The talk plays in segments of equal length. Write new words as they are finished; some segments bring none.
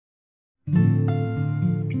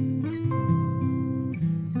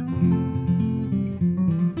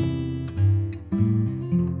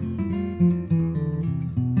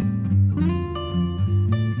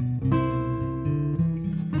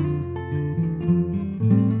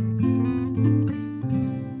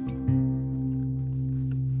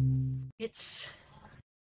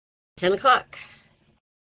10 o'clock.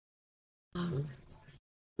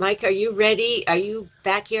 Mike, are you ready? Are you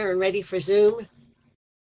back here and ready for Zoom?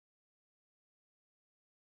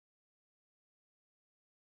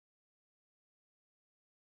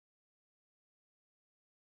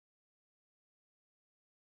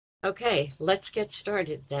 Okay, let's get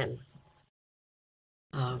started then.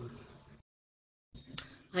 I'm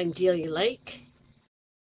Delia Lake.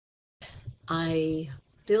 I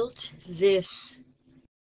built this,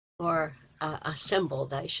 or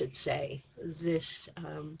assembled, I should say, this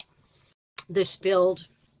build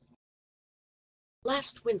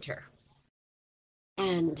last winter.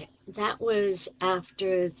 And that was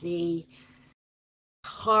after the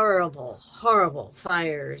horrible, horrible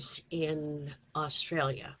fires in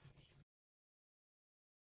Australia.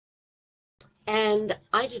 And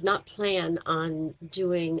I did not plan on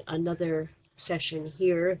doing another session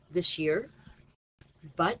here this year,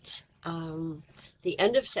 but the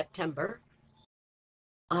end of September,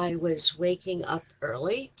 I was waking up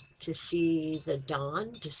early to see the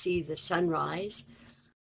dawn, to see the sunrise,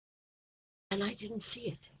 and I didn't see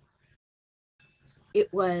it.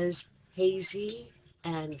 It was hazy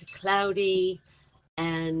and cloudy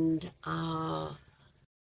and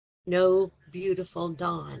no beautiful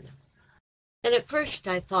dawn. And at first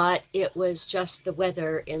I thought it was just the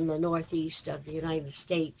weather in the northeast of the United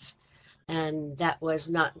States, and that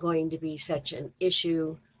was not going to be such an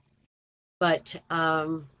issue. But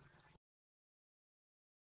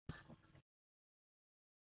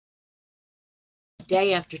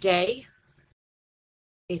day after day,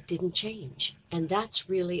 it didn't change. And that's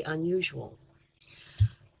really unusual.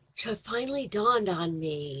 So it finally dawned on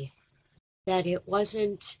me that it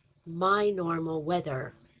wasn't my normal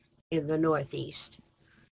weather in the Northeast.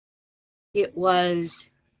 It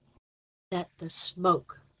was that the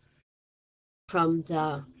smoke from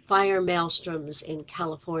the fire maelstroms in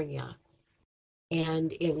California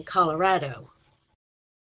and in Colorado,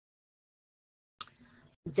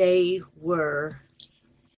 they were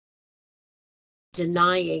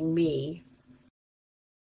denying me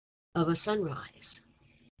of a sunrise.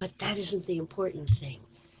 But that isn't the important thing.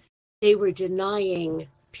 They were denying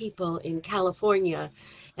people in California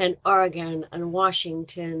and Oregon and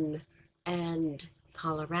Washington and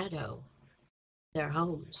Colorado their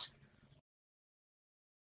homes.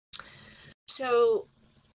 So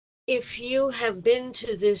if you have been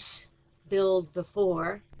to this build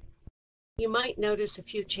before, you might notice a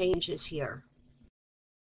few changes here.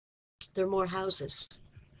 There are more houses,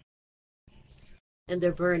 and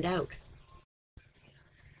they're burned out.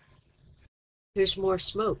 There's more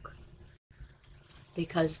smoke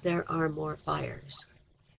because there are more fires.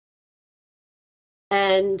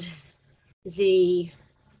 And the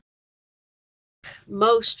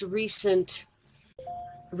most recent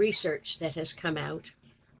research that has come out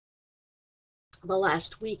the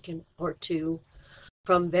last week or two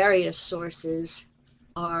from various sources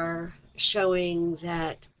are showing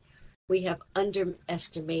that we have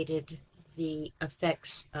underestimated the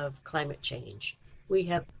effects of climate change. We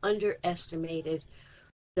have underestimated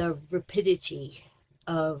the rapidity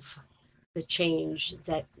of the change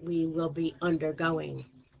that we will be undergoing.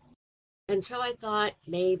 And so I thought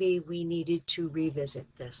maybe we needed to revisit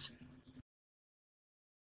this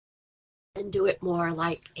and do it more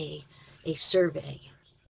like a survey.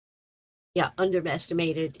 Yeah,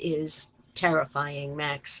 underestimated is terrifying,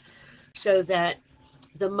 Max. So that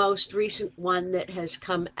the most recent one that has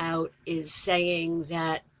come out is saying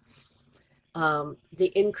that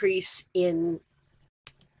the increase in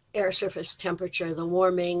air surface temperature, the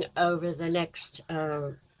warming over the next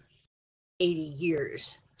 80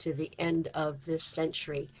 years to the end of this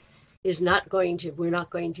century is not going to, we're not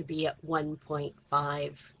going to be at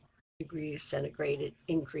 1.5 degrees centigrade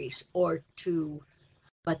increase or 2,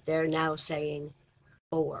 but they're now saying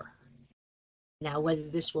 4. Now, whether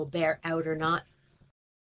this will bear out or not,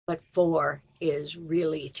 but 4 is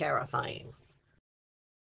really terrifying.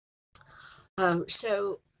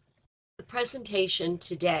 So the presentation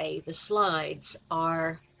today, the slides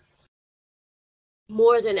are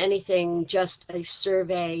more than anything just a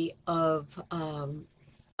survey of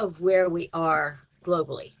where we are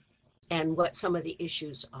globally and what some of the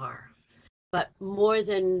issues are. But more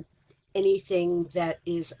than anything that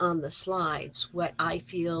is on the slides, what I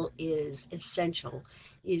feel is essential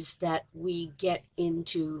is that we get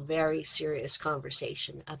into very serious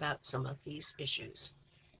conversation about some of these issues.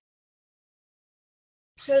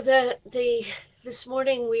 So this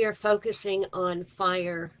morning we are focusing on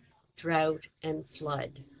fire, drought, and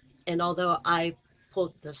flood. And although I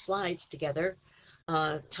pulled the slides together,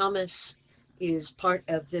 Thomas is part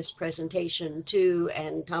of this presentation too.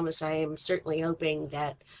 And Thomas, I am certainly hoping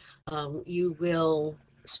that You will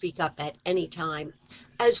speak up at any time,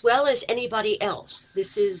 as well as anybody else.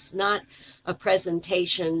 This is not a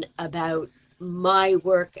presentation about my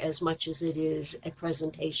work as much as it is a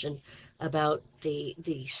presentation about the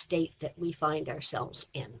state that we find ourselves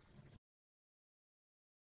in.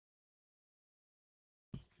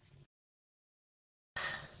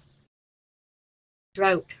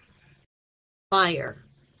 Drought, fire,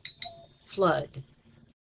 flood.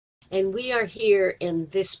 And we are here in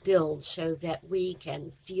this build so that we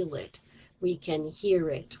can feel it, we can hear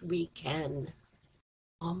it, we can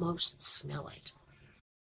almost smell it.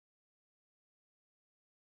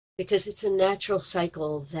 Because it's a natural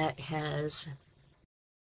cycle that has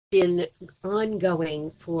been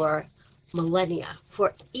ongoing for millennia,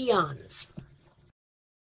 for eons.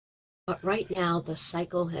 But right now the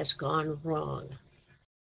cycle has gone wrong,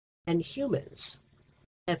 and humans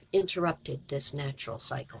have interrupted this natural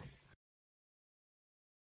cycle.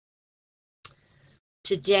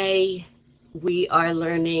 Today, we are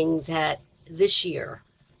learning that this year,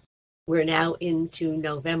 we're now into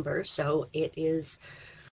November, so it is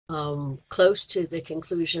close to the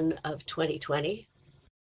conclusion of 2020.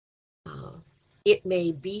 It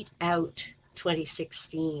may beat out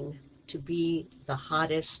 2016 to be the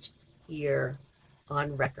hottest year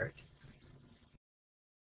on record.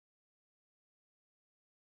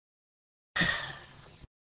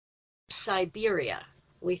 Siberia.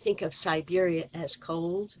 We think of Siberia as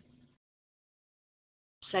cold.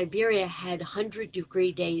 Siberia had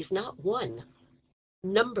 100-degree days, not one,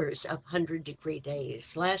 numbers of 100-degree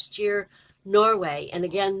days. Last year, Norway, and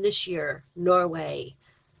again this year, Norway,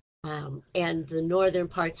 and the northern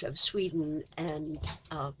parts of Sweden and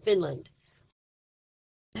Finland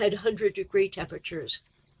had 100-degree temperatures.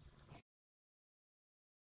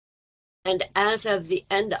 And as of the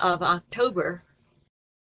end of October,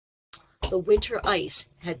 the winter ice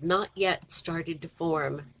had not yet started to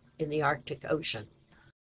form in the Arctic Ocean.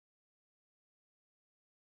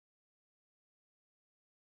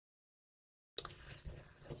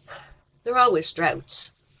 There are always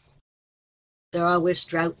droughts. There are always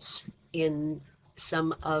droughts in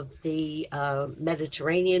some of the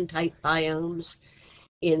Mediterranean-type biomes,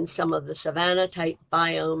 in some of the savanna-type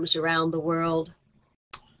biomes around the world.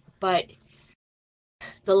 But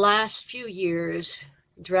the last few years,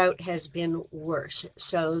 drought has been worse,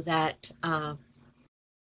 so that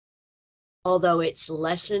although it's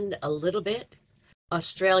lessened a little bit,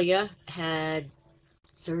 Australia had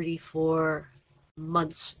 34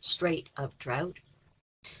 months straight of drought.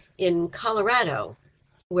 In Colorado,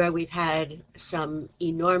 where we've had some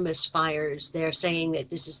enormous fires, they're saying that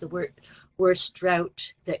this is the worst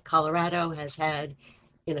drought that Colorado has had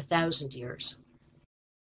in 1,000 years.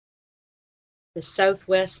 The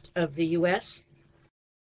southwest of the U.S.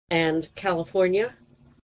 and California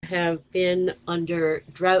have been under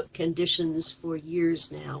drought conditions for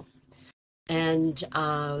years now. And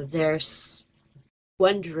they're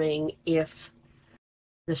wondering if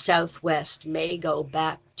the Southwest may go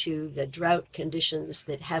back to the drought conditions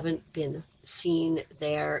that haven't been seen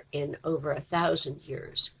there in over 1,000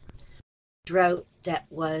 years. Drought that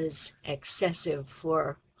was excessive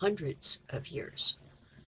for hundreds of years.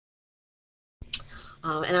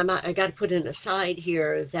 And I got to put an aside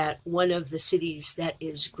here that one of the cities that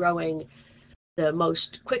is growing the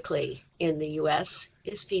most quickly in the U.S.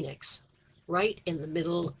 is Phoenix, right in the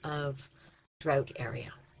middle of drought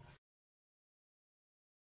area.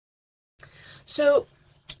 So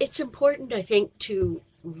it's important, I think, to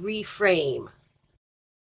reframe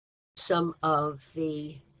some of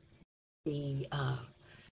the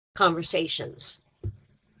conversations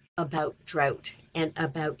about drought and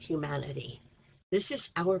about humanity. This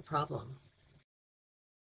is our problem.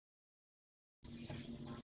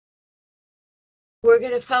 We're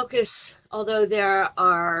going to focus, although there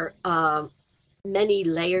are many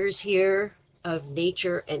layers here of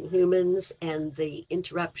nature and humans and the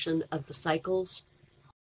interruption of the cycles,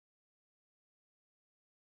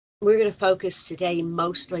 we're going to focus today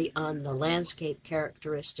mostly on the landscape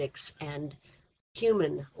characteristics and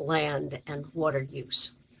human land and water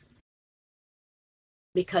use.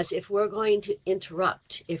 Because if we're going to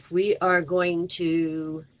interrupt, if we are going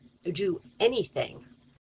to do anything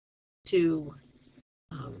to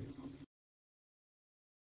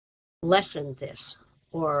lessen this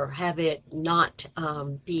or have it not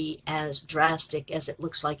be as drastic as it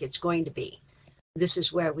looks like it's going to be, this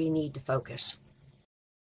is where we need to focus.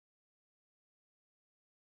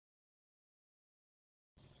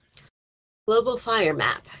 Global fire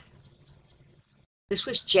map. This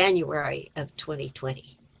was January of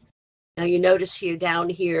 2020. Now you notice here down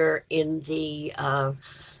here in the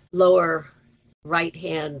lower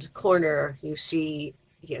right-hand corner, you see,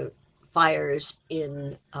 fires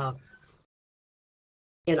in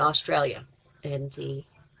Australia, in the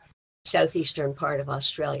southeastern part of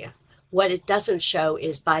Australia. What it doesn't show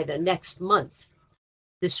is by the next month,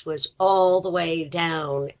 this was all the way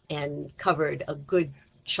down and covered a good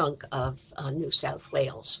chunk of New South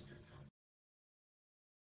Wales.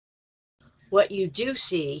 What you do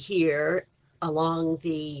see here along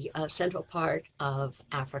the central part of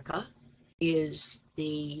Africa is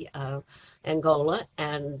the Angola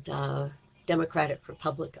and Democratic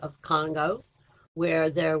Republic of Congo, where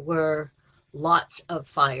there were lots of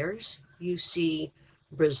fires. You see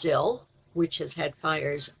Brazil, which has had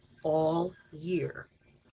fires all year,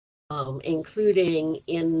 including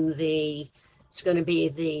it's going to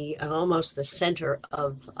be almost the center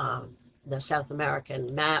of the South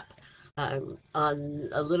American map, on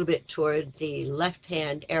a little bit toward the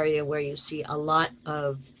left-hand area where you see a lot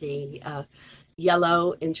of the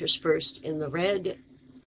yellow interspersed in the red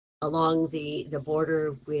along the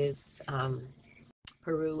border with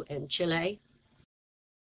Peru and Chile,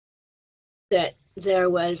 that there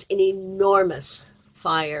was an enormous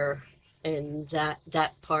fire in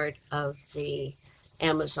that part of the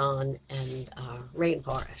Amazon and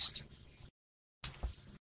rainforest.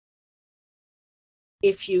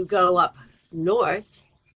 If you go up north,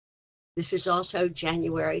 this is also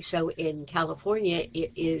January, so in California,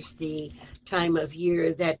 it is the time of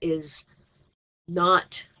year that is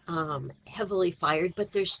not heavily fired,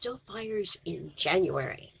 but there's still fires in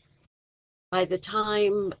January. By the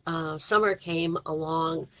time summer came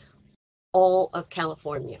along, all of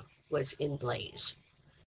California was in blaze.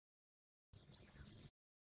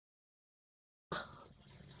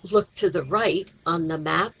 Look to the right on the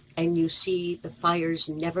map, and you see the fires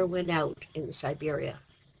never went out in Siberia.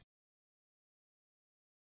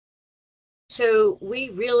 So we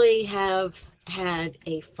really have had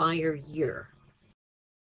a fire year.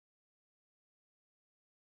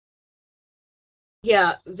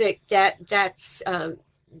 Yeah, Vic, that's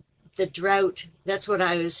the drought. That's what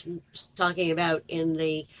I was talking about in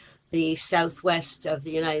the southwest of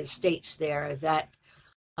the United States there, that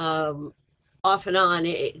off and on,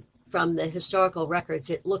 from the historical records,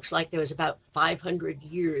 it looks like there was about 500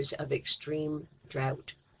 years of extreme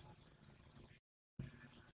drought.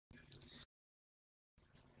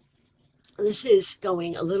 This is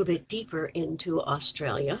going a little bit deeper into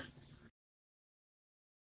Australia.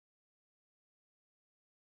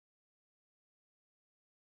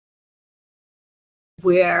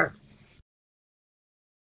 Where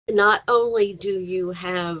not only do you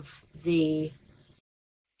have the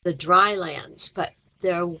dry lands, but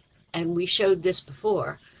and we showed this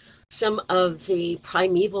before, some of the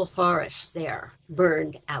primeval forests there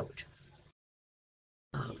burned out.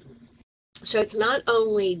 So it's not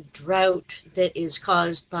only drought that is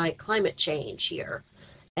caused by climate change here,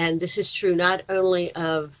 and this is true not only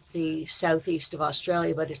of the southeast of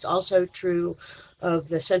Australia, but it's also true of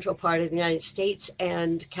the central part of the United States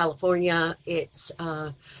and California. It's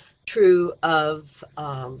true of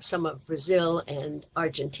some of Brazil and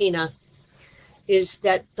Argentina, is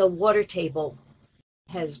that the water table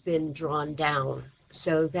has been drawn down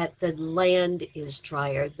so that the land is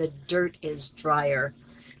drier, the dirt is drier.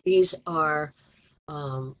 These are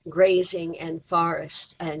grazing and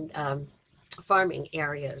forest and farming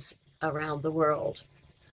areas around the world.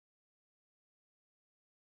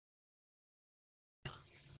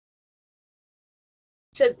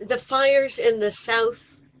 So the fires in the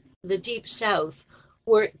south, the deep south,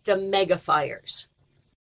 weren't the mega fires.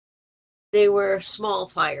 They were small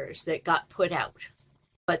fires that got put out,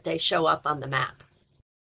 but they show up on the map.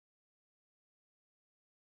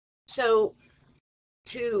 So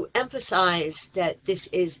to emphasize that this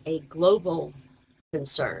is a global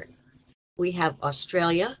concern, we have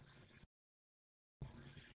Australia,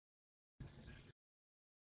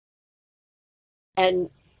 and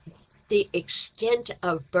the extent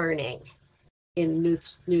of burning in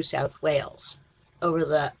New South Wales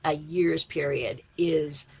over a year's period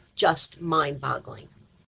is just mind-boggling.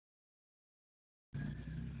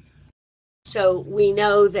 So we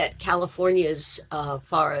know that California's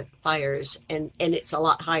fires, and it's a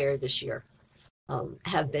lot higher this year,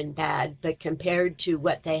 have been bad, but compared to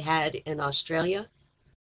what they had in Australia.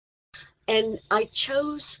 And I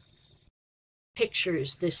chose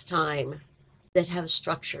pictures this time that have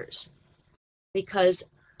structures, because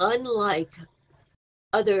unlike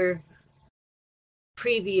other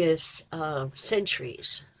previous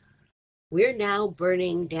centuries, we're now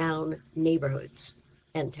burning down neighborhoods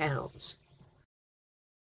and towns.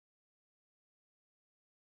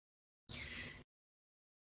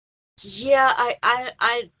 Yeah,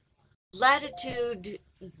 Latitude,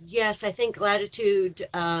 yes, I think latitude,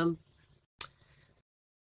 to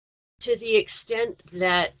the extent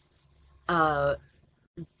that uh,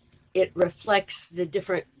 it reflects the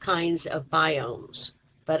different kinds of biomes.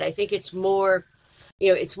 But I think it's more,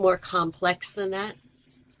 it's more complex than that.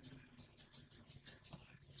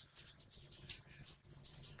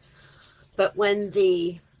 But when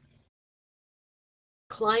the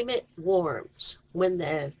climate warms, when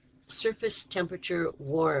the surface temperature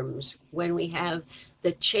warms, when we have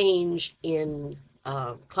the change in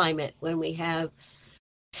climate, when we have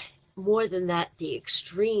more than that, the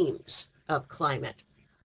extremes of climate,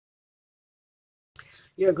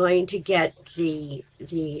 you're going to get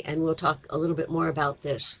and we'll talk a little bit more about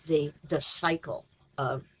this, the cycle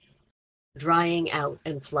of drying out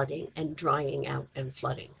and flooding and drying out and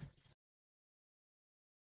flooding.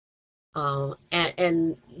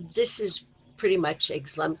 And this is pretty much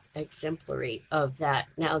exemplary of that.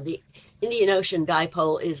 Now, the Indian Ocean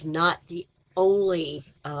dipole is not the only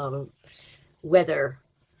weather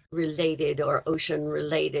related or ocean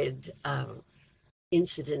related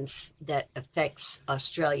incidents that affects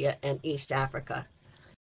Australia and East Africa,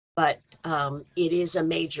 but it is a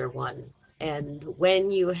major one. And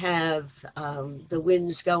when you have the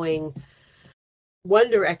winds going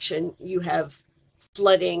one direction, you have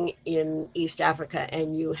flooding in East Africa,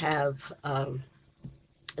 and you have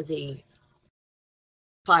the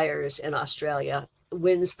fires in Australia.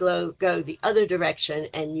 Winds go the other direction,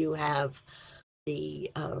 and you have the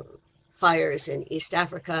fires in East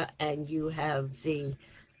Africa, and you have the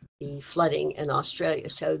flooding in Australia.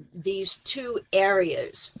 So these two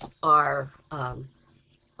areas are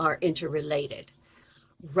interrelated.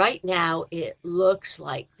 Right now, it looks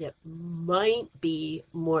like it might be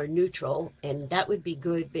more neutral, and that would be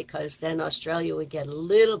good because then Australia would get a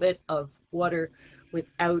little bit of water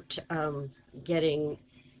without getting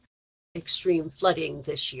extreme flooding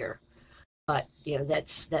this year. But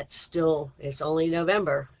that's still, it's only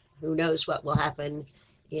November. Who knows what will happen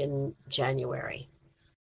in January?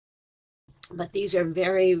 But these are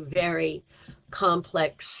very, very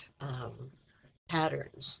complex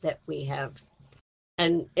patterns that we have.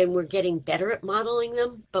 And we're getting better at modeling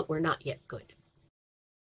them, but we're not yet good.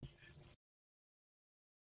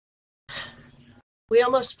 We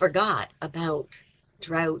almost forgot about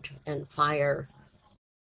drought and fire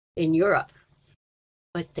in Europe,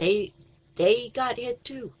 but they got hit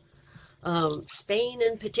too. Spain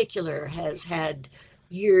in particular has had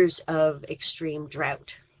years of extreme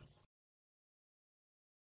drought.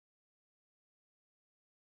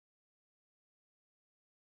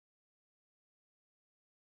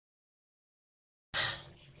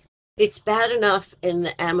 It's bad enough in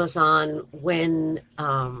the Amazon when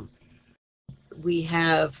we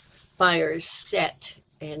have fires set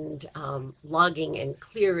and logging and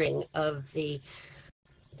clearing of the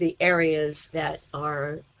areas that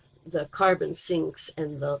are the carbon sinks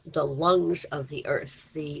and the lungs of the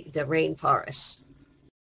earth, the rainforests.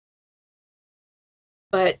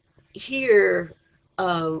 But here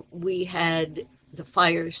we had the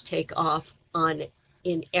fires take off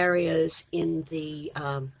in areas in the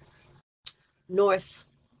northwest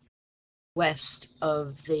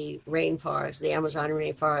of the rainforest, the Amazon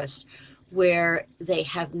rainforest, where they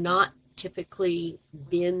have not typically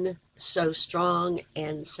been so strong,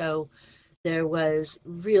 and so there was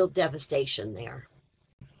real devastation there.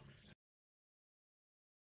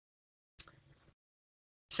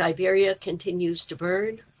 Siberia continues to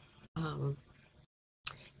burn.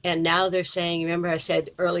 And now they're saying, remember I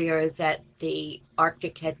said earlier that the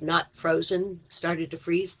Arctic had not frozen, started to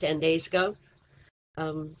freeze 10 days ago.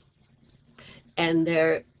 And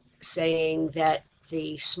they're saying that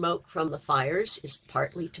the smoke from the fires is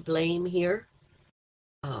partly to blame here.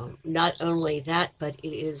 Not only that, but it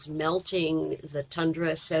is melting the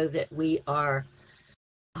tundra so that we are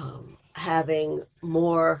having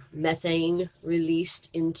more methane released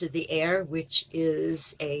into the air, which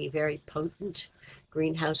is a very potent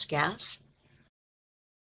greenhouse gas.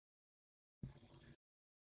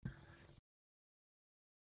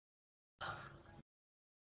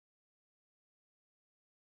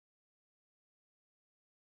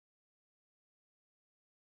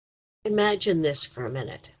 Imagine this for a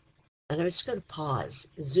minute. And I'm just going to pause,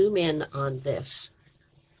 zoom in on this.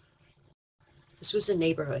 This was a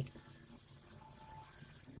neighborhood.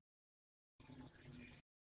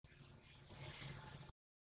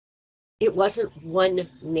 It wasn't one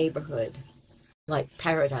neighborhood like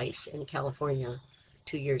Paradise in California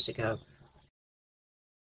 2 years ago.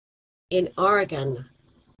 In Oregon,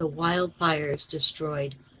 the wildfires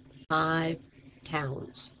destroyed 5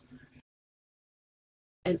 towns,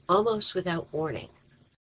 and almost without warning.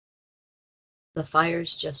 the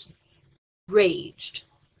fires just raged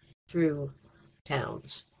through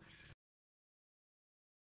towns.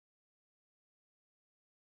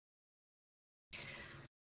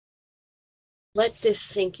 Let this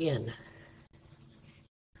sink in.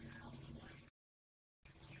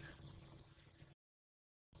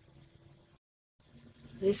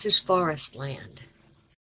 This is forest land.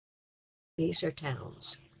 These are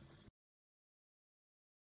towns.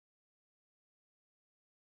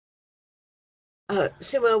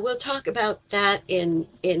 Simo, we'll talk about that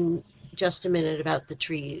in just a minute about the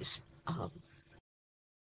trees.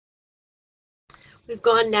 We've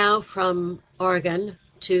gone now from Oregon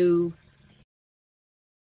to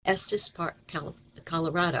Estes Park,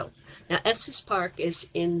 Colorado. Now, Estes Park is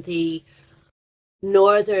in the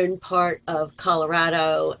northern part of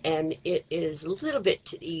Colorado, and it is a little bit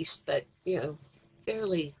to the east, but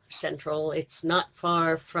fairly central. It's not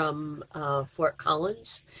far from Fort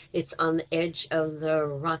Collins. It's on the edge of the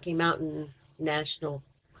Rocky Mountain National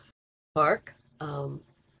Park.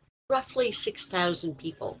 Roughly 6,000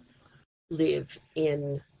 people live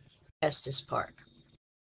in Estes Park.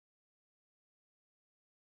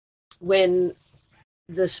 When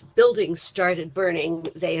this building started burning,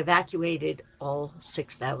 they evacuated all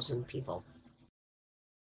 6,000 people.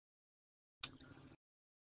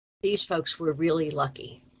 These folks were really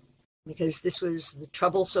lucky because this was the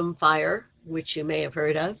troublesome fire, which you may have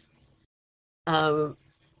heard of.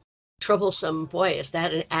 Troublesome, boy, is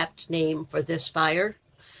that an apt name for this fire?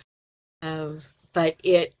 But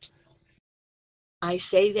I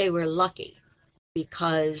say they were lucky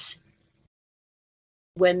because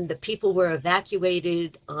when the people were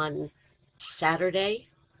evacuated on Saturday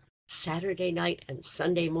night and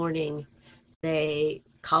Sunday morning,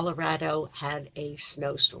 Colorado had a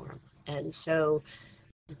snowstorm. And so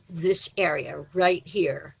this area right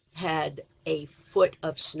here had a foot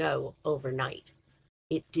of snow overnight.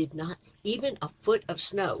 It did not, even a foot of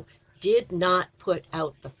snow did not put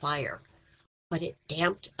out the fire, but it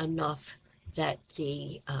damped enough that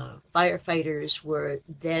the firefighters were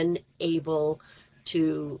then able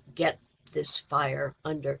to get this fire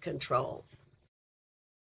under control.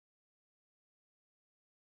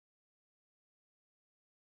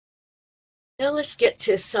 Now let's get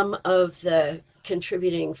to some of the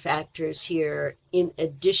contributing factors here in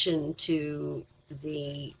addition to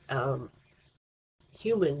the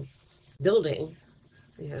human building.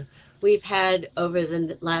 We've had over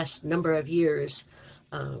the last number of years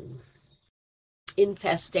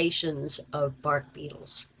infestations of bark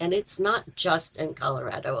beetles, and it's not just in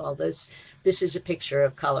Colorado, although this is a picture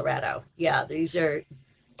of Colorado. Yeah, these are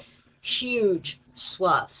huge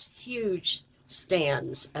swaths, huge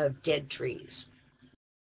stands of dead trees.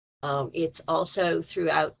 It's also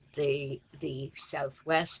throughout the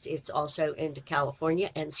Southwest. It's also into California,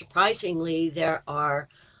 and surprisingly, there are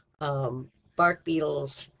bark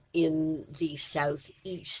beetles in the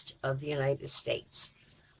southeast of the United States.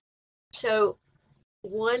 So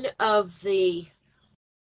one of the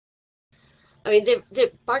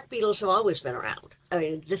bark beetles have always been around.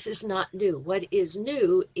 This is not new. What is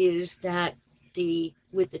new is that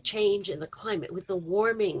with the change in the climate, with the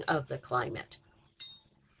warming of the climate,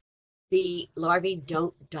 the larvae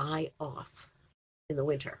don't die off in the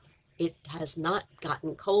winter. It has not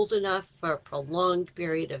gotten cold enough for prolonged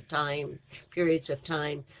periods of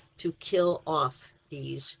time to kill off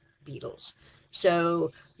these beetles.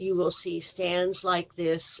 So you will see stands like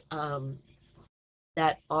this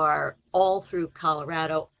that are all through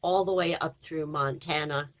Colorado, all the way up through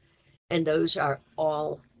Montana, and those are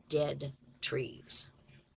all dead trees.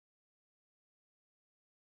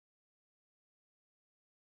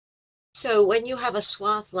 So when you have a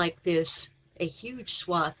swath like this, a huge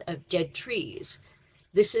swath of dead trees,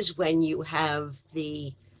 this is when you have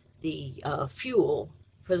the fuel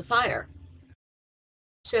for the fire.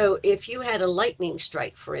 So if you had a lightning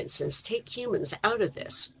strike, for instance, take humans out of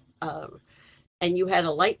this, and you had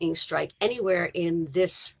a lightning strike anywhere in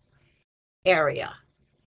this area,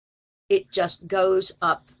 it just goes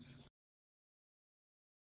up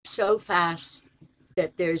so fast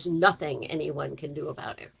that there's nothing anyone can do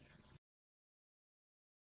about it.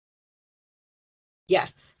 Yeah,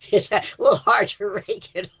 it's a little hard to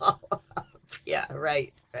rake it all up. Yeah,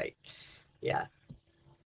 right. Yeah.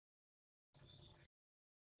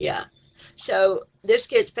 So this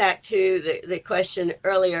gets back to the question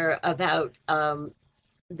earlier about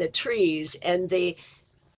the trees, and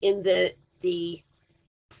in the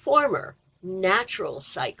former natural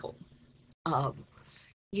cycle,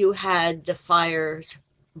 you had the fires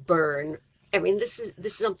burn. This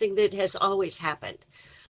is something that has always happened.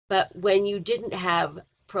 But when you didn't have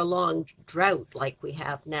prolonged drought like we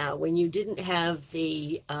have now, when you didn't have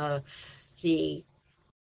the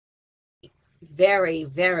very,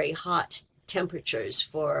 very hot temperatures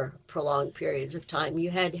for prolonged periods of time, you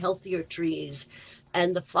had healthier trees,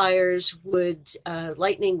 and the fires would,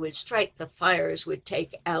 lightning would strike, the fires would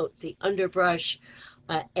take out the underbrush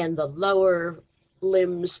and the lower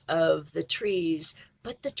limbs of the trees,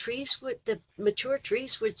 but the mature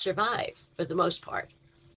trees would survive for the most part.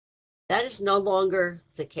 That is no longer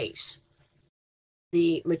the case.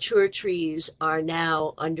 The mature trees are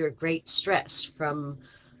now under great stress from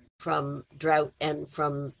drought and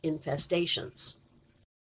from infestations.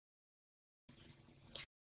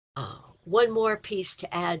 One more piece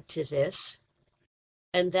to add to this,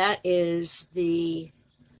 and that is the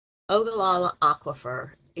Ogallala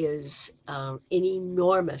Aquifer is an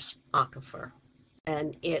enormous aquifer,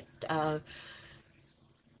 and it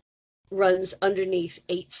runs underneath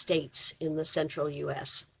 8 states in the central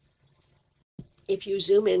U.S. If you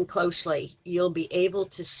zoom in closely, you'll be able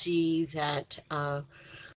to see that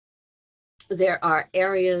there are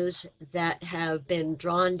areas that have been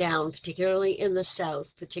drawn down, particularly in the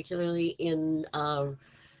south, particularly in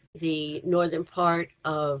the northern part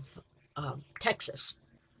of Texas,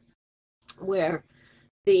 where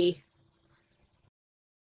the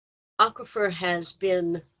aquifer has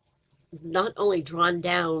been not only drawn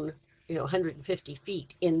down 150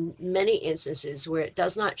 feet in many instances where it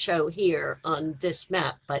does not show here on this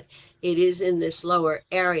map, but it is in this lower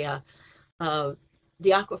area. The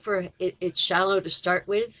aquifer, it's shallow to start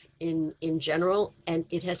with in general, and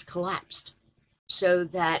it has collapsed. So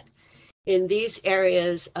that in these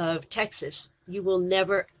areas of Texas, you will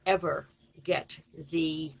never, ever get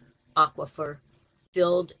the aquifer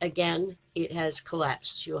filled again. It has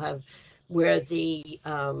collapsed. You'll have where the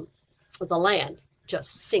land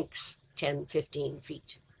just sinks 10, 15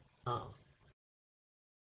 feet.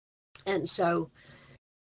 And so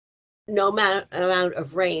no amount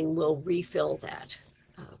of rain will refill that.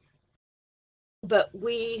 But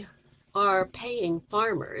we are paying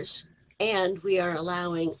farmers, and we are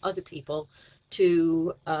allowing other people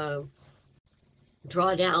to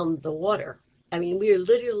draw down the water. I mean, we are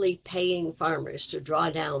literally paying farmers to draw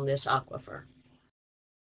down this aquifer.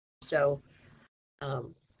 So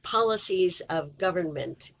policies of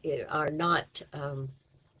government are not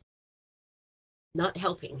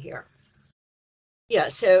helping here. Yeah,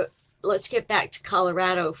 so let's get back to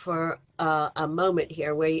Colorado for a moment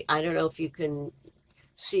here, where I don't know if you can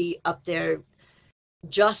see up there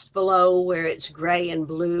just below where it's gray and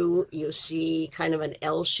blue, you see kind of an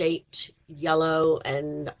L-shaped yellow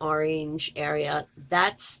and orange area.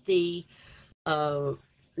 That's the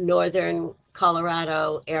northern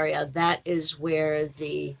Colorado area. That is where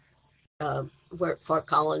the where Fort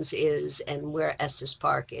Collins is and where Estes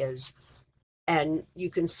Park is. And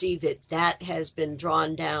you can see that that has been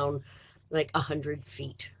drawn down like 100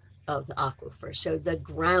 feet of the aquifer. So the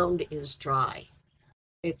ground is dry.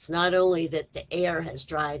 It's not only that the air has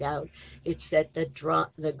dried out, it's that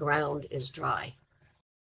the ground is dry.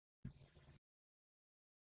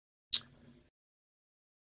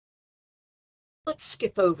 Let's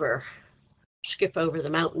skip over the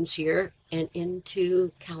mountains here and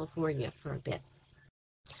into California for a bit.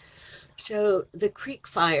 So the Creek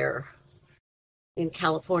Fire in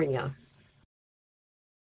California,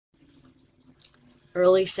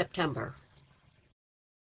 early September,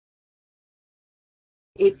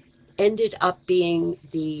 it ended up being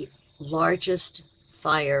the largest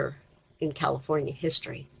fire in California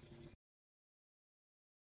history.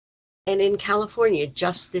 And in California,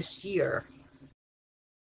 just this year,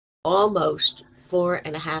 almost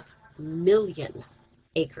 4.5 million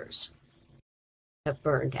acres have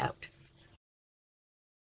burned out.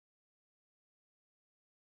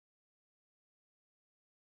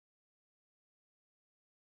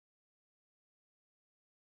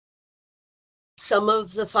 Some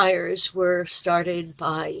of the fires were started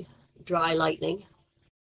by dry lightning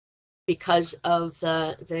because of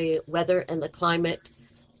the weather and the climate.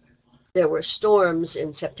 There were storms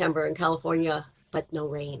in September in California, but no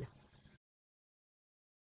rain.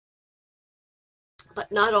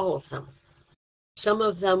 But not all of them. Some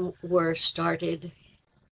of them were started.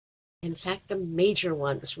 In fact, the major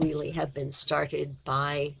ones really have been started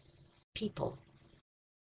by people,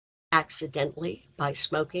 accidentally, by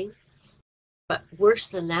smoking, but worse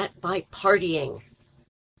than that, by partying.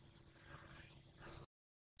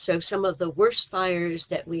 So some of the worst fires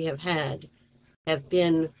that we have had have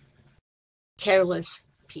been careless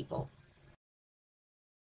people.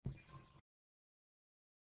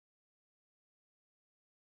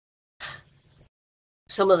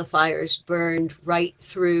 Some of the fires burned right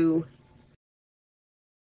through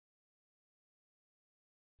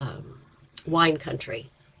wine country.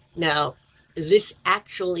 Now, this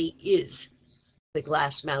actually is the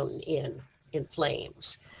Glass Mountain Inn in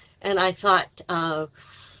flames. And I thought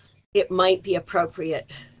it might be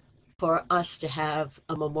appropriate for us to have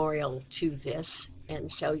a memorial to this.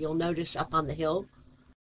 And so you'll notice up on the hill,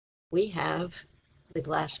 we have the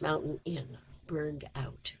Glass Mountain Inn burned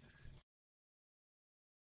out.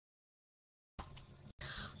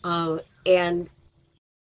 And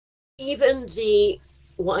even the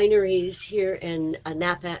wineries here in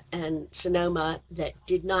Napa and Sonoma that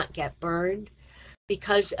did not get burned,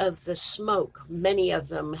 because of the smoke, many of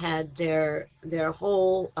them had their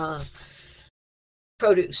whole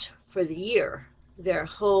produce for the year, their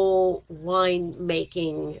whole wine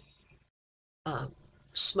making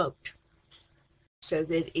smoked, so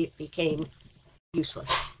that it became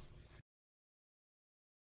useless.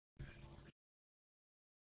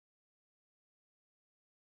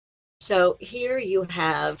 So here you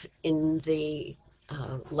have in the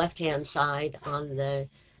left-hand side on the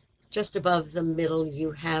just above the middle,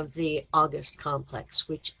 you have the August complex,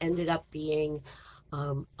 which ended up being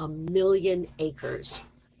 1,000,000 acres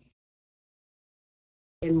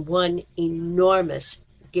in one enormous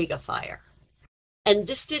gigafire. And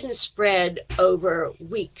this didn't spread over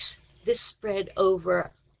weeks. This spread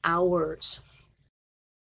over hours.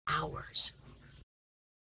 Hours.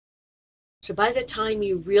 So by the time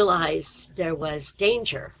you realized there was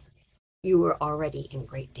danger, you were already in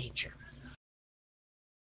great danger.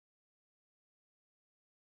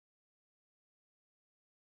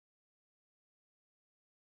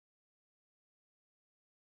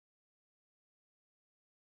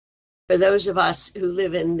 For those of us who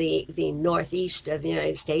live in the northeast of the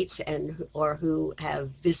United States and or who have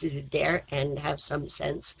visited there and have some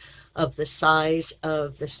sense of the size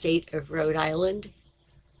of the state of Rhode Island,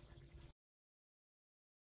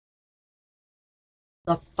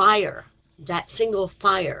 the fire, that single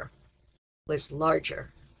fire, was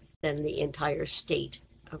larger than the entire state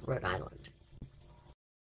of Rhode Island.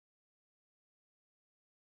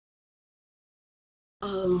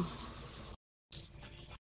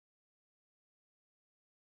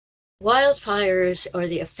 Wildfires, or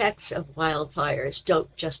the effects of wildfires,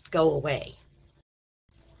 don't just go away.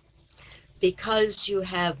 Because you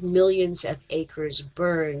have millions of acres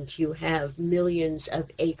burned, you have millions of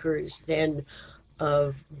acres then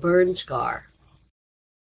of burn scar.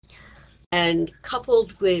 And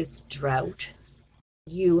coupled with drought,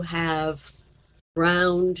 you have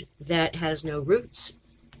ground that has no roots,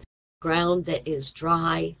 ground that is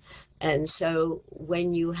dry. And so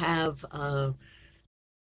when you have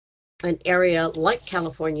an area like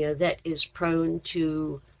California that is prone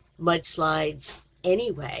to mudslides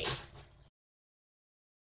anyway,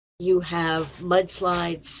 you have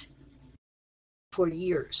mudslides for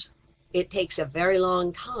years. It takes a very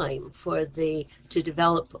long time to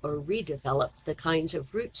develop or redevelop the kinds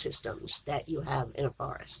of root systems that you have in a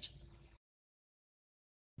forest.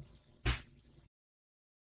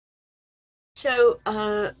 So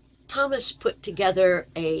Thomas put together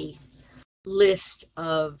a list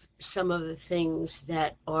of some of the things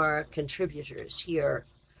that are contributors here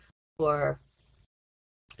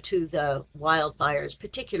to the wildfires,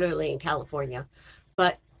 particularly in California,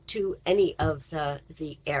 but to any of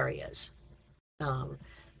the areas.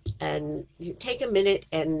 And you take a minute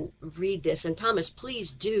and read this. And Thomas,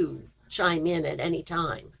 please do chime in at any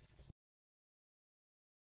time.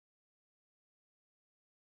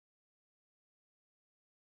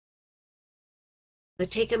 But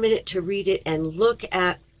take a minute to read it and look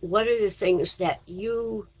at what are the things that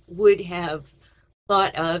you would have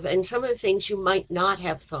thought of and some of the things you might not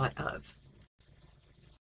have thought of.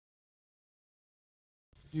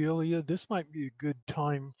 Julia, this might be a good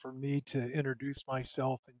time for me to introduce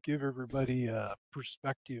myself and give everybody a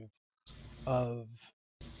perspective of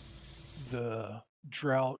the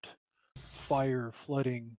drought, fire,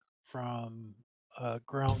 flooding from a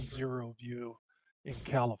ground zero view in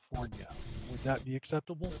California. Would that be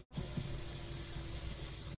acceptable?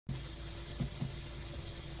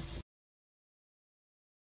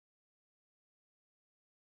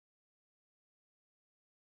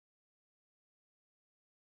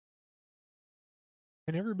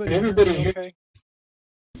 Can everybody hear me okay?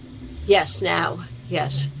 Yes, now.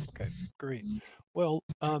 Yes. Okay, great. Well,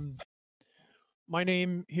 my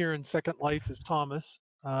name here in Second Life is Thomas.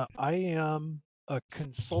 I am a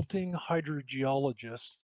consulting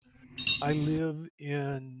hydrogeologist. I live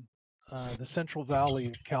in the Central Valley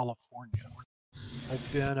of California.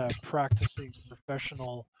 I've been a practicing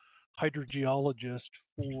professional hydrogeologist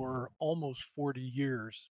for almost 40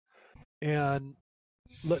 years. And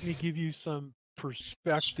let me give you some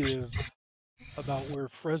perspective about where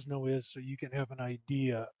Fresno is so you can have an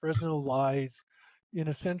idea. Fresno lies in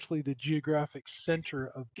essentially the geographic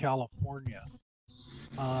center of California.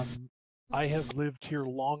 Um, I have lived here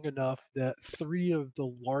long enough that three of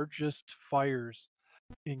the largest fires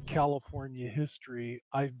in California history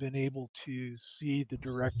I've been able to see the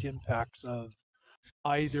direct impacts of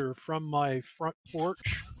either from my front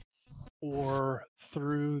porch or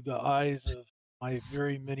through the eyes of my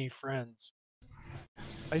very many friends.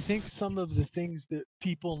 I think some of the things that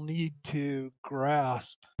people need to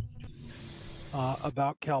grasp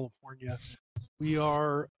about California, we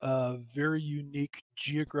are a very unique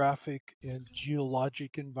geographic and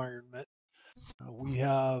geologic environment. We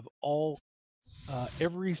have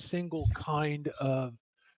every single kind of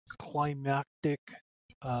climatic,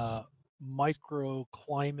 uh,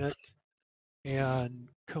 microclimate, and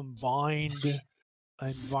combined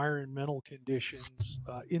environmental conditions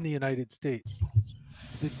in the United States.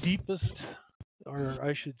 The deepest, or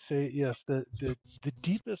I should say, yes, the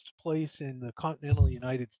deepest place in the continental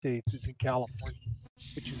United States is in California,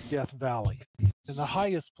 which is Death Valley. And the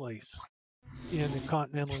highest place in the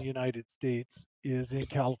continental United States is in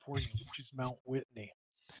California, which is Mount Whitney.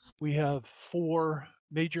 We have four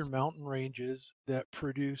major mountain ranges that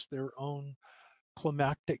produce their own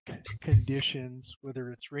climatic conditions,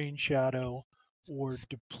 whether it's rain shadow or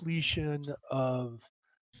depletion of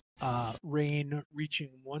rain reaching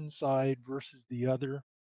one side versus the other.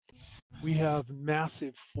 We have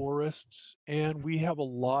massive forests and we have a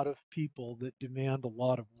lot of people that demand a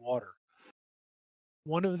lot of water.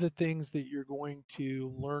 One of the things that you're going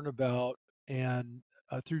to learn about and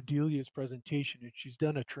through Delia's presentation, and she's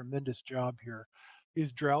done a tremendous job here,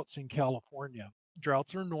 is droughts in California.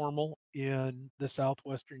 Droughts are normal in the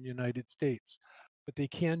southwestern United States, but they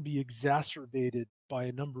can be exacerbated by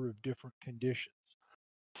a number of different conditions.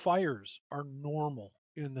 Fires are normal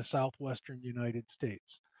in the southwestern United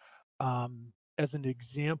States. As an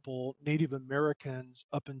example, Native Americans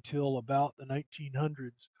up until about the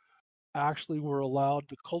 1900s actually were allowed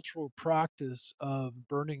the cultural practice of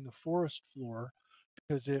burning the forest floor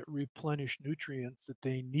because it replenished nutrients that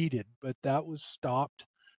they needed. But that was stopped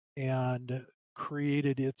and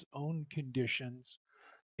created its own conditions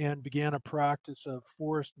and began a practice of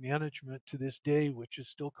forest management to this day, which is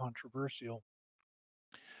still controversial.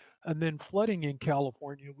 And then flooding in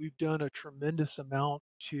California, we've done a tremendous amount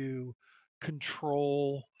to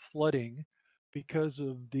control flooding because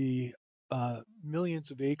of the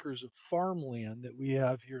millions of acres of farmland that we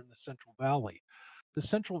have here in the Central Valley. The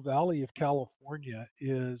Central Valley of California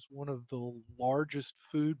is one of the largest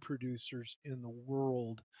food producers in the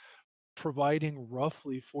world, providing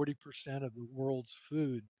roughly 40% of the world's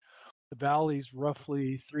food. The valley's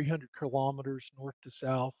roughly 300 kilometers north to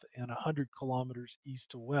south and 100 kilometers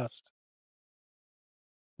east to west.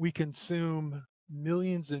 We consume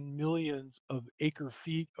millions and millions of acre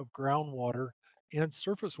feet of groundwater and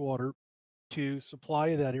surface water to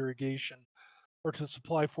supply that irrigation or to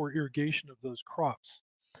supply for irrigation of those crops.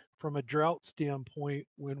 From a drought standpoint,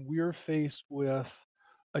 when we're faced with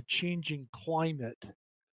a changing climate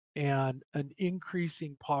and an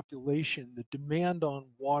increasing population, the demand on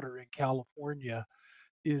water in California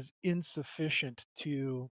is insufficient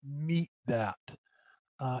to meet that.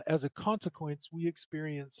 As a consequence, we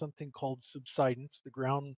experience something called subsidence. The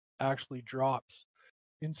ground actually drops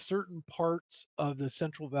in certain parts of the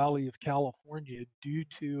Central Valley of California due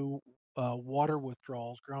to water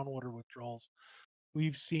withdrawals, groundwater withdrawals.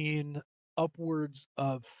 We've seen upwards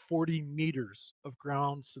of 40 meters of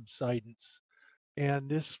ground subsidence. And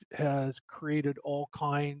this has created all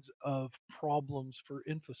kinds of problems for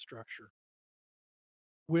infrastructure.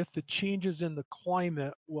 With the changes in the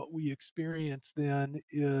climate, what we experience then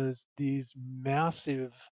is these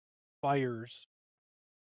massive fires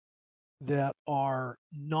that are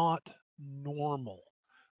not normal.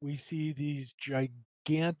 We see these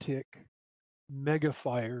gigantic mega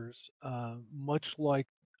fires, much like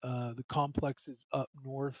the complexes up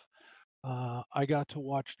north. I got to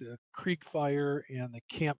watch the Creek Fire and the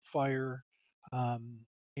Camp Fire,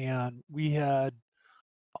 and we had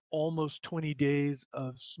almost 20 days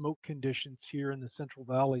of smoke conditions here in the Central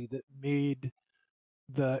Valley that made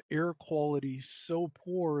the air quality so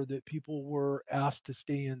poor that people were asked to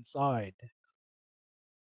stay inside.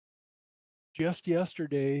 Just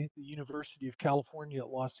yesterday, the University of California at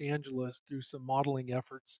Los Angeles, through some modeling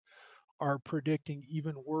efforts, are predicting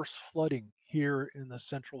even worse flooding here in the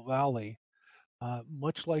Central Valley,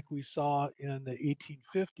 much like we saw in the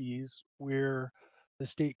 1850s, where the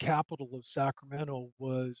state capital of Sacramento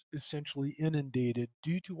was essentially inundated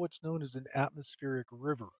due to what's known as an atmospheric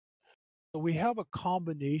river. So we have a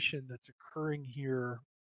combination that's occurring here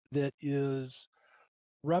that is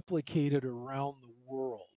replicated around the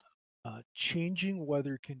world. Changing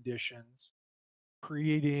weather conditions,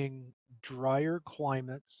 creating drier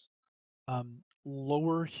climates,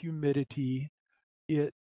 lower humidity.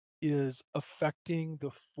 It is affecting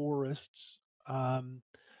the forests. Um,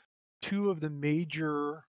 Two of the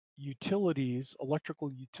major utilities,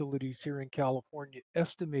 electrical utilities here in California,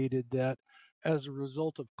 estimated that as a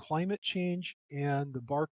result of climate change and the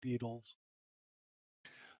bark beetles,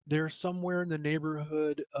 there's somewhere in the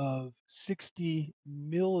neighborhood of 60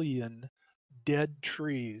 million dead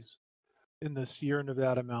trees in the Sierra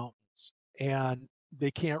Nevada mountains, and they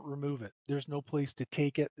can't remove it. There's no place to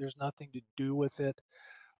take it. There's nothing to do with it,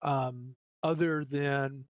 um, other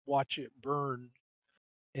than watch it burn,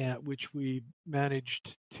 which we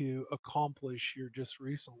managed to accomplish here just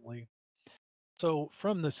recently. So,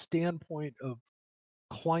 from the standpoint of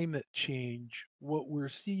climate change, what we're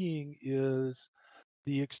seeing is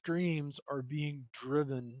the extremes are being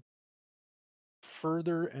driven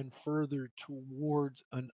further and further towards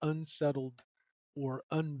an unsettled or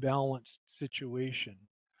unbalanced situation.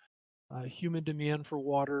 Human demand for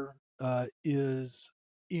water is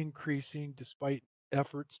increasing despite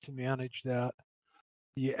efforts to manage that.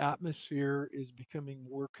 The atmosphere is becoming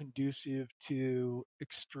more conducive to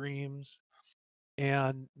extremes.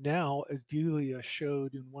 And now, as Delia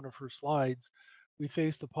showed in one of her slides, we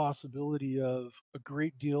face the possibility of a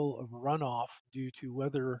great deal of runoff due to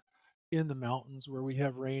weather in the mountains where we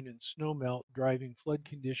have rain and snow melt driving flood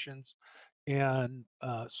conditions and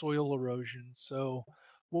soil erosion. So,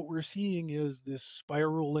 what we're seeing is this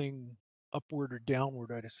spiraling upward or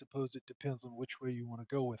downward. I suppose it depends on which way you want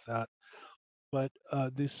to go with that. But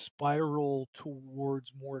this spiral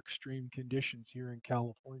towards more extreme conditions here in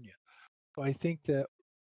California. So I think that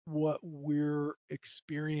what we're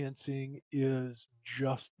experiencing is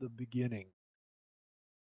just the beginning.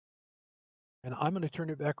 And I'm going to turn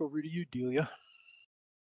it back over to you, Delia.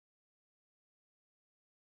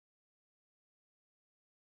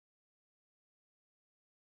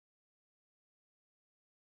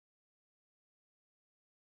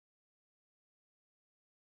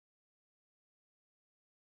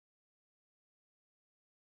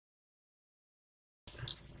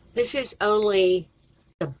 This is only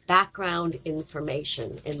the background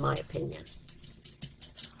information, in my opinion.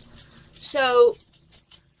 So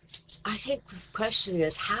I think the question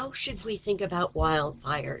is, how should we think about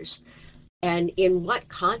wildfires and in what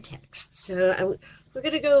context? So we're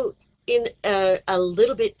going to go in a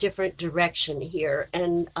little bit different direction here.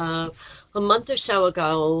 And a month or so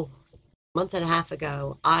ago, month and a half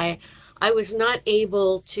ago, I was not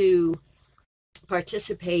able to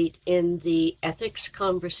participate in the ethics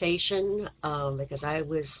conversation because I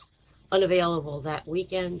was unavailable that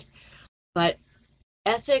weekend. But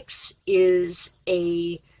ethics is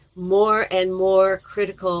a more and more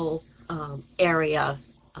critical area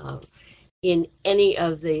in any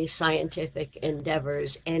of the scientific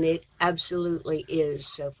endeavors, and it absolutely is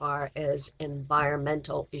so far as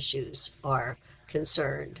environmental issues are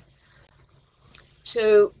concerned.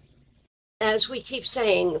 So, as we keep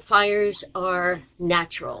saying, fires are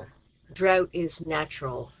natural, drought is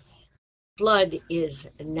natural, flood is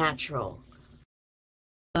natural.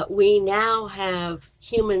 But we now have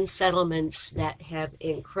human settlements that have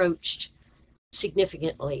encroached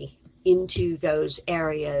significantly into those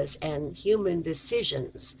areas and human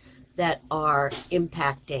decisions that are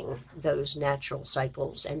impacting those natural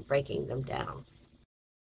cycles and breaking them down.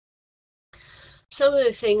 Some of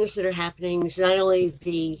the things that are happening is not only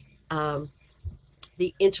the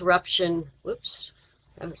interruption. Whoops,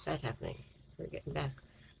 how is that happening? We're getting back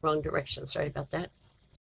wrong direction. Sorry about that.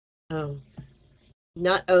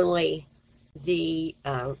 Not only the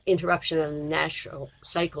interruption of natural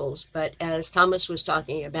cycles, but as Thomas was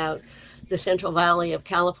talking about, the Central Valley of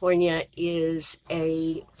California is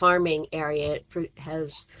a farming area. It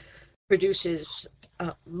produces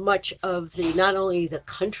much of the, not only the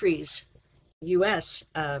country's U.S.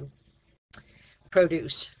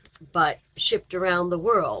 Produce, but shipped around the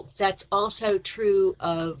world. That's also true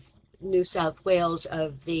of New South Wales,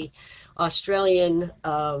 of the Australian,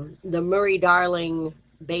 the Murray-Darling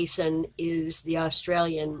Basin is the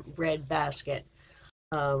Australian breadbasket.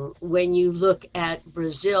 When you look at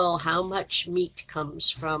Brazil, how much meat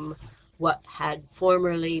comes from what had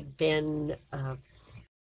formerly been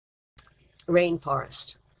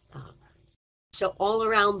rainforest. So all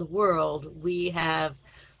around the world, we have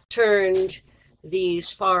turned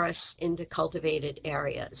these forests into cultivated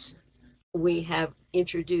areas. We have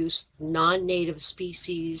introduced non-native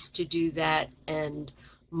species to do that and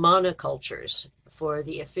monocultures for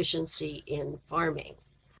the efficiency in farming.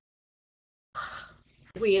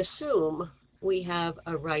 we assume we have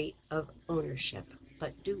a right of ownership,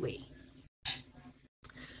 but do we?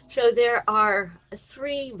 So there are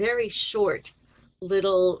three very short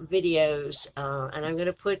little videos, and I'm going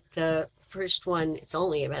to put the first one, it's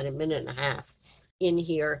only about a minute and a half, in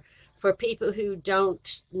here for people who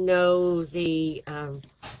don't know the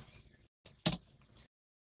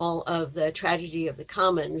all of the tragedy of the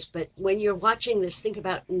commons. But when you're watching this, think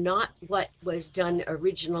about not what was done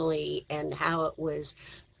originally and how it was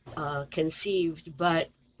conceived, but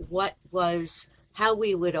what was how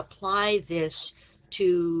we would apply this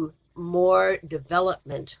to more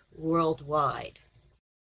development worldwide.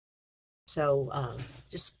 So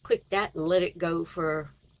just click that and let it go for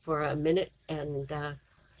a minute, and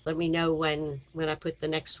let me know when I put the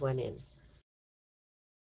next one in.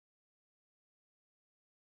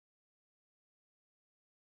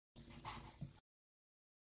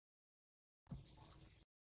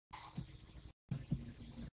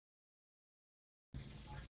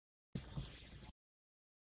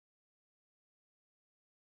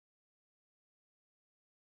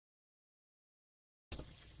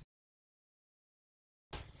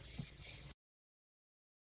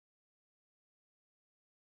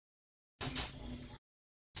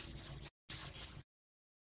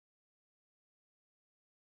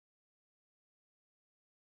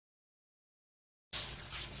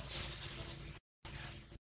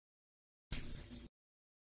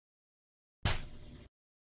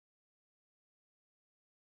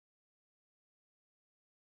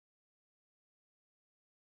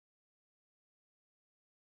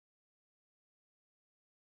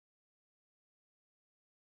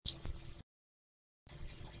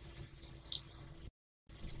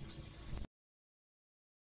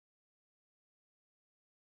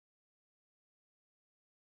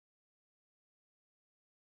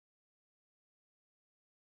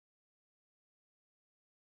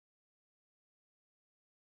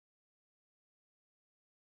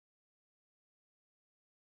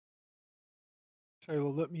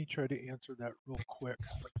 So let me try to answer that real quick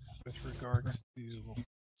with regards to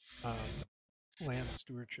um, land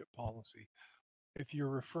stewardship policy. If you're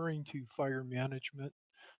referring to fire management,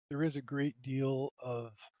 there is a great deal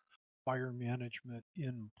of fire management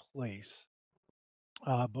in place,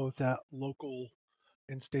 both at local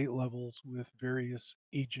and state levels with various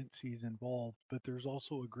agencies involved. But there's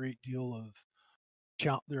also a great deal of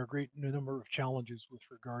there are a great number of challenges with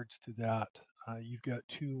regards to that. You've got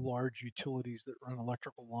two large utilities that run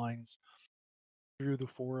electrical lines through the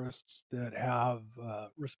forests that have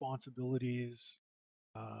responsibilities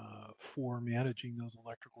for managing those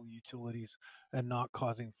electrical utilities and not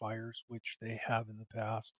causing fires, which they have in the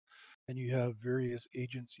past. And you have various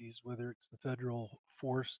agencies, whether it's the Federal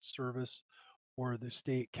Forest Service or the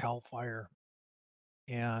state CAL FIRE,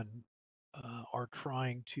 and are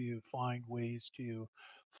trying to find ways to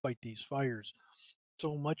fight these fires.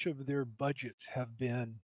 So much of their budgets have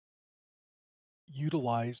been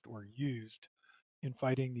utilized or used in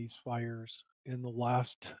fighting these fires in the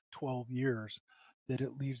last 12 years that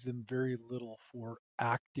it leaves them very little for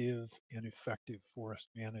active and effective forest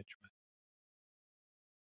management.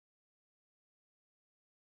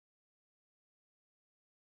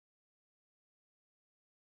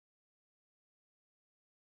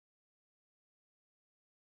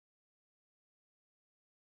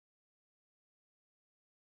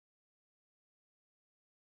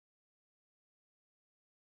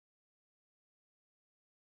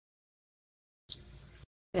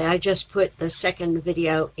 I just put the second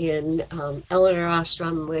video in. Eleanor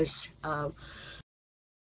Ostrom was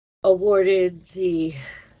awarded the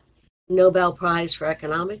Nobel Prize for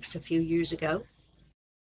Economics a few years ago,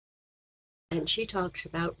 and she talks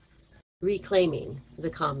about reclaiming the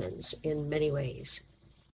commons in many ways.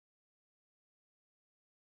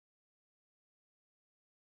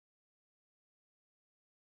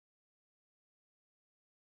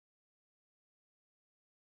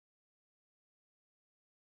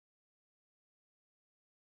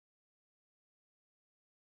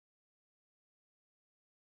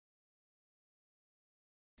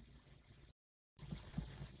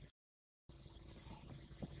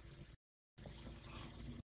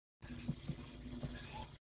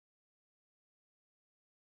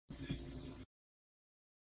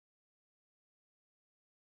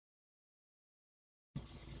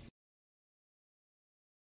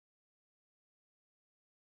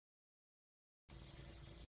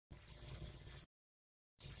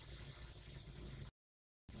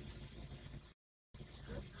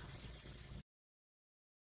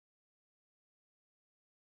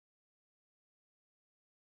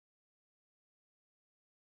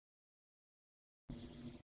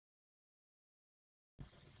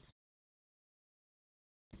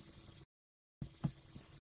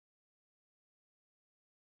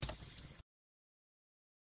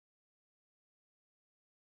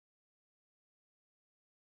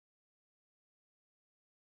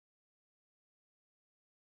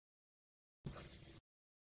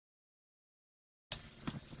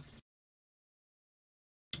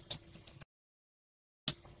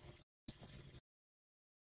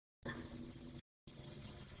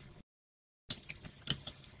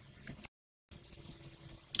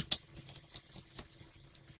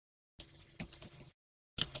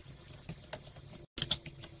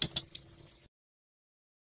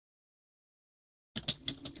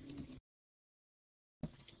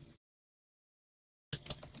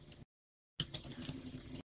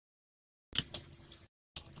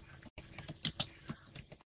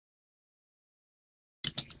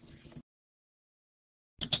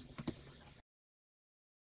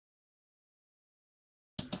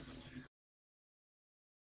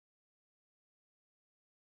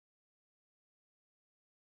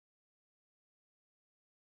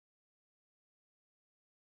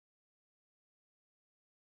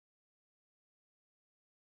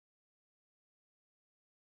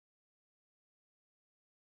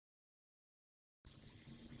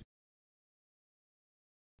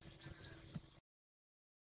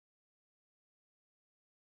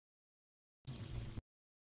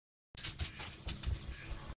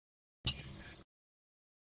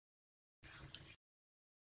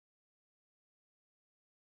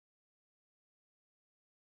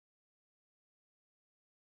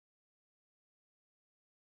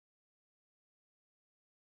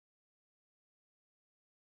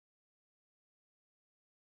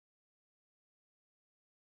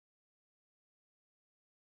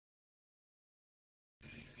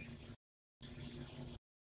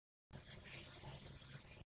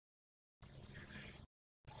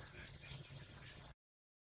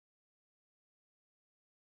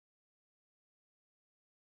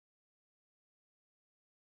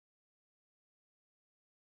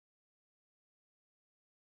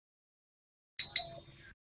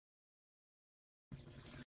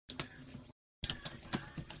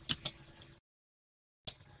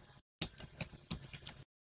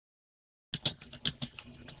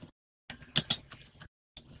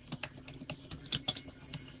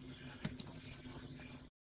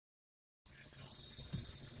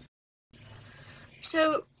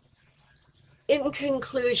 So, in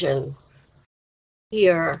conclusion,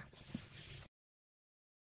 here,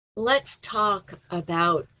 let's talk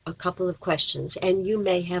about a couple of questions, and you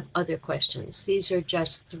may have other questions. These are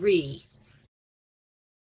just three.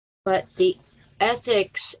 But the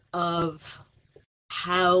ethics of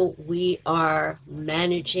how we are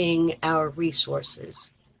managing our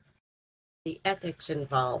resources, the ethics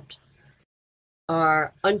involved,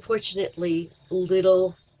 are unfortunately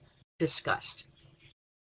little discussed.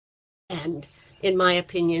 And in my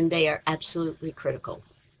opinion, they are absolutely critical.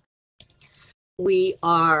 We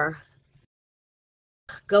are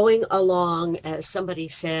going along, as somebody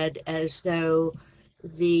said, as though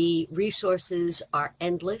the resources are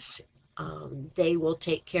endless. They will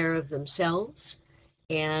take care of themselves,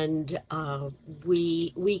 and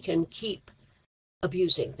we can keep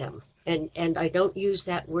abusing them. And I don't use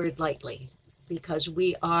that word lightly, because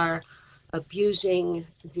we are abusing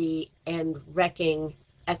and wrecking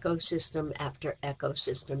ecosystem after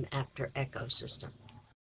ecosystem after ecosystem.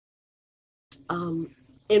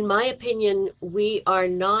 In my opinion, we are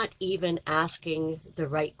not even asking the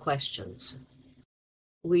right questions.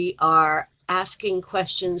 We are asking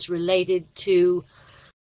questions related to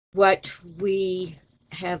what we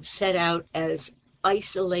have set out as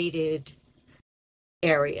isolated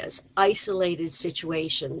areas, isolated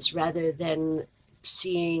situations, rather than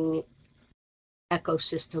seeing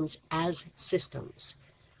ecosystems as systems,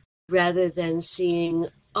 rather than seeing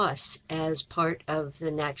us as part of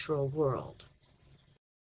the natural world.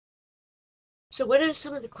 So what are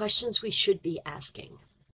some of the questions we should be asking?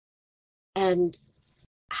 And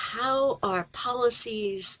how are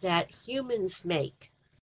policies that humans make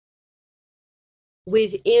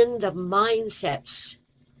within the mindsets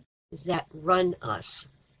that run us,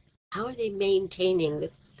 how are they maintaining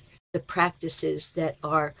the practices that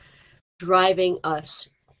are driving us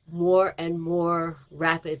more and more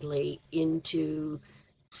rapidly into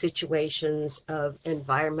situations of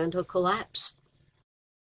environmental collapse?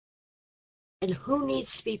 And who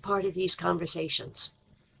needs to be part of these conversations?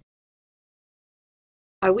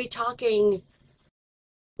 Are we talking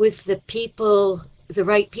with the people, the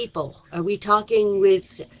right people? Are we talking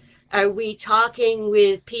with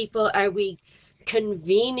people? Are we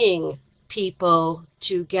convening people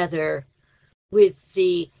together with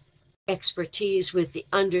the expertise, with the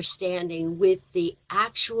understanding, with the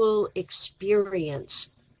actual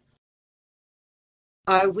experience?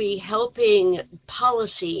 Are we helping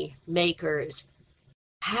policy makers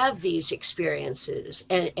have these experiences?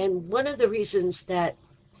 And one of the reasons that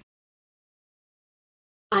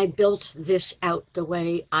I built this out the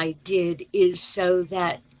way I did is so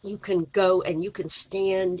that you can go and you can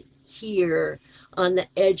stand here on the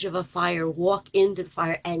edge of a fire, walk into the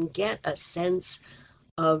fire, and get a sense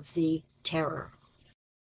of the terror.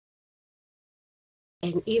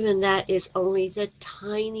 And even that is only the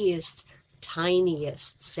tiniest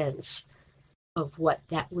sense of what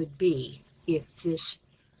that would be if this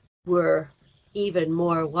were even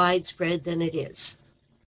more widespread than it is.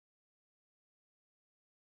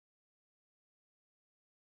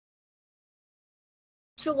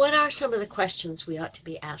 So what are some of the questions we ought to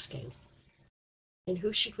be asking? And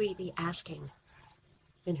who should we be asking?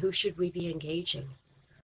 And who should we be engaging?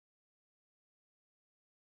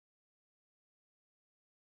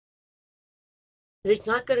 It's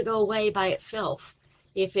not going to go away by itself.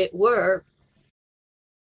 If it were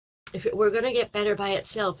going to get better by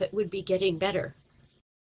itself, it would be getting better.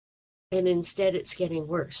 And instead it's getting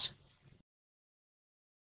worse.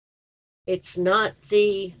 It's not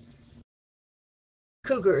the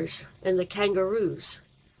cougars and the kangaroos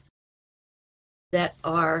that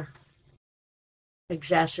are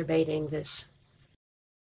exacerbating this.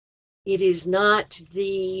 It is not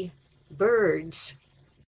the birds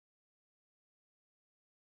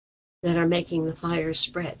that are making the fires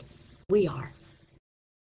spread. We are.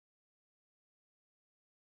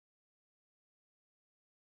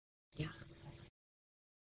 Yeah.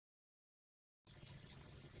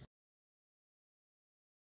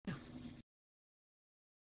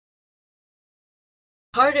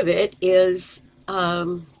 Part of it is,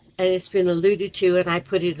 and it's been alluded to, and I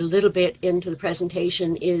put it a little bit into the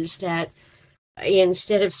presentation, is that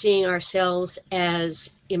instead of seeing ourselves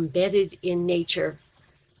as embedded in nature,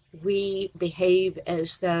 we behave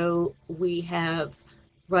as though we have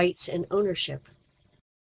rights and ownership.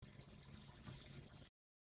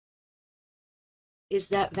 Is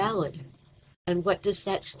that valid? And what does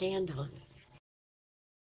that stand on?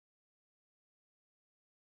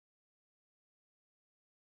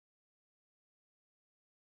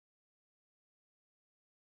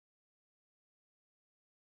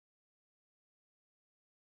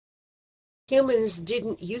 Humans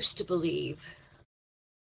didn't used to believe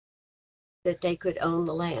that they could own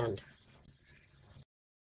the land.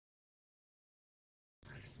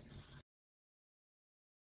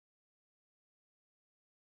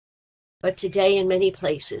 But today, in many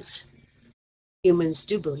places, humans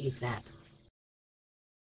do believe that.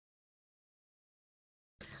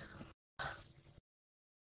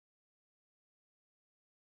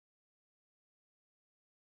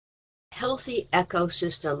 Healthy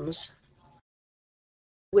ecosystems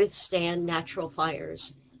withstand natural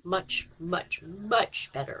fires much, much,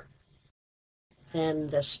 much better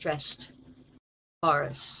than the stressed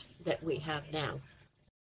forests that we have now.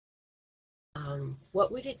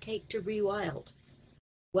 What would it take to rewild?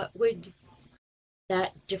 What would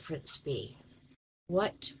that difference be?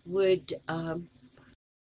 What would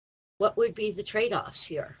be the trade-offs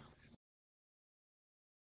here?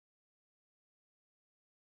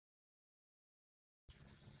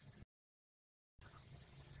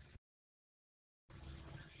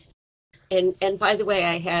 And by the way,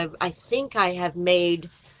 I think I have made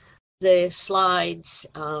the slides,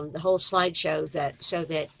 the whole slideshow, that so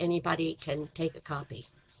that anybody can take a copy.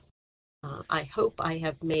 I hope I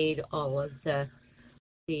have made all of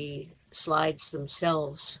the slides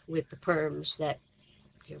themselves with the perms that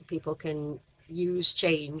people can use,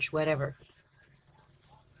 change, whatever.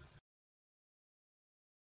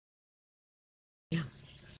 Yeah.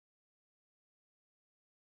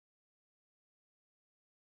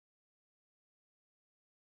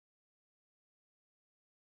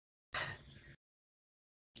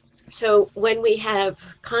 So when we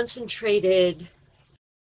have concentrated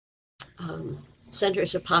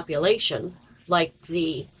centers of population, like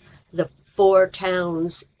the 4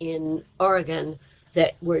 towns in Oregon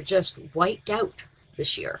that were just wiped out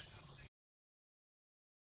this year,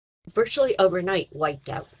 virtually overnight wiped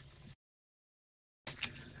out.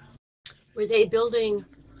 Were they building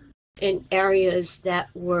in areas that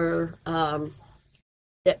were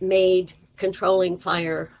that made controlling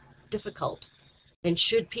fire difficult? And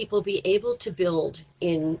should people be able to build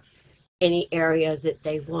in any area that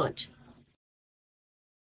they want?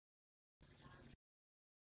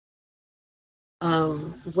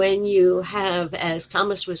 When you have, as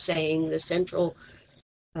Thomas was saying, the Central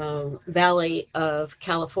Valley of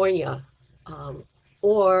California,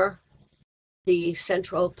 or the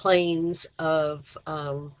Central Plains of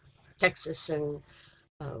Texas and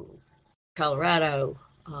Colorado,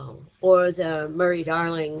 or the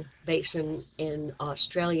Murray-Darling Basin in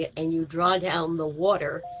Australia, and you draw down the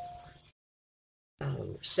water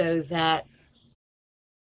so that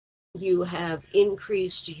you have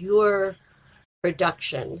increased your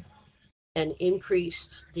production and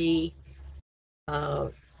increased the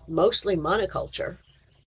mostly monoculture,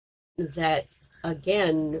 that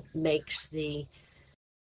again makes the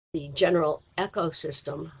general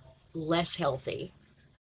ecosystem less healthy.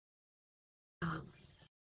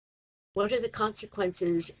 What are the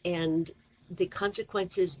consequences? And the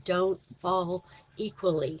consequences don't fall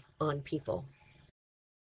equally on people.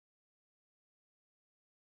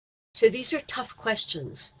 So these are tough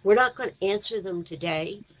questions. We're not going to answer them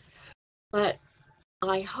today, but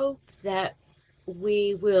I hope that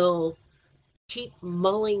we will keep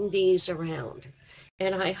mulling these around.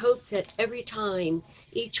 And I hope that every time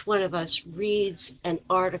each one of us reads an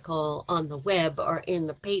article on the web or in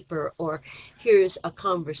the paper or hears a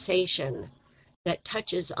conversation that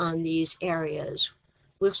touches on these areas,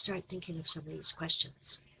 we'll start thinking of some of these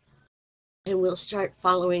questions. And we'll start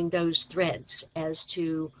following those threads as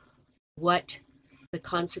to what the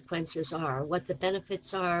consequences are, what the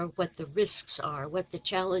benefits are, what the risks are, what the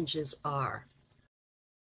challenges are.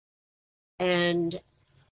 And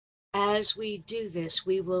as we do this,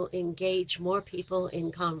 we will engage more people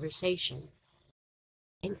in conversation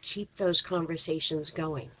and keep those conversations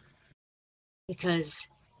going. Because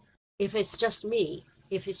if it's just me,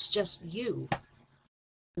 if it's just you,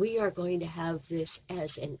 we are going to have this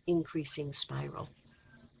as an increasing spiral.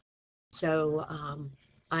 So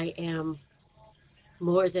I am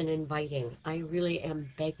more than inviting. I really am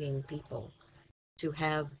begging people to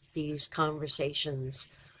have these conversations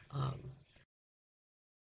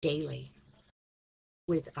daily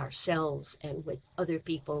with ourselves and with other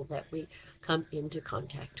people that we come into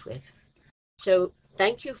contact with. So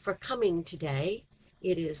thank you for coming today.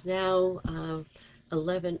 It is now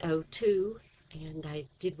 11:02, and I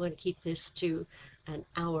did want to keep this to an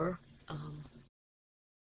hour,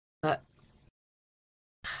 but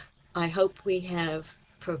I hope we have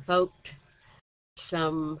provoked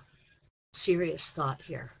some serious thought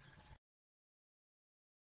here.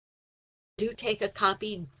 do take a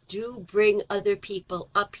copy, do bring other people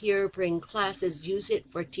up here, bring classes, use it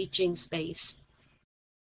for teaching space.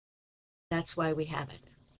 That's why we have it.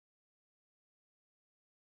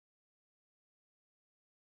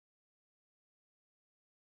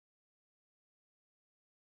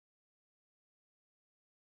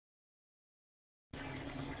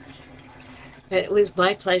 It was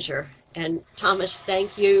my pleasure. And Thomas,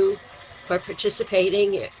 thank you for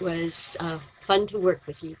participating. It was fun to work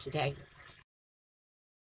with you today.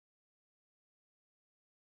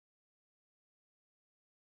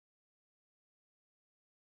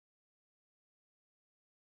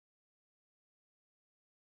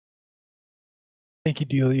 Thank you,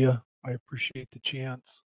 Delia. I appreciate the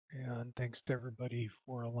chance. And thanks to everybody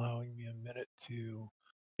for allowing me a minute to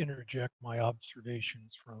interject my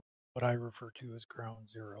observations from what I refer to as ground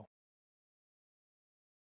zero.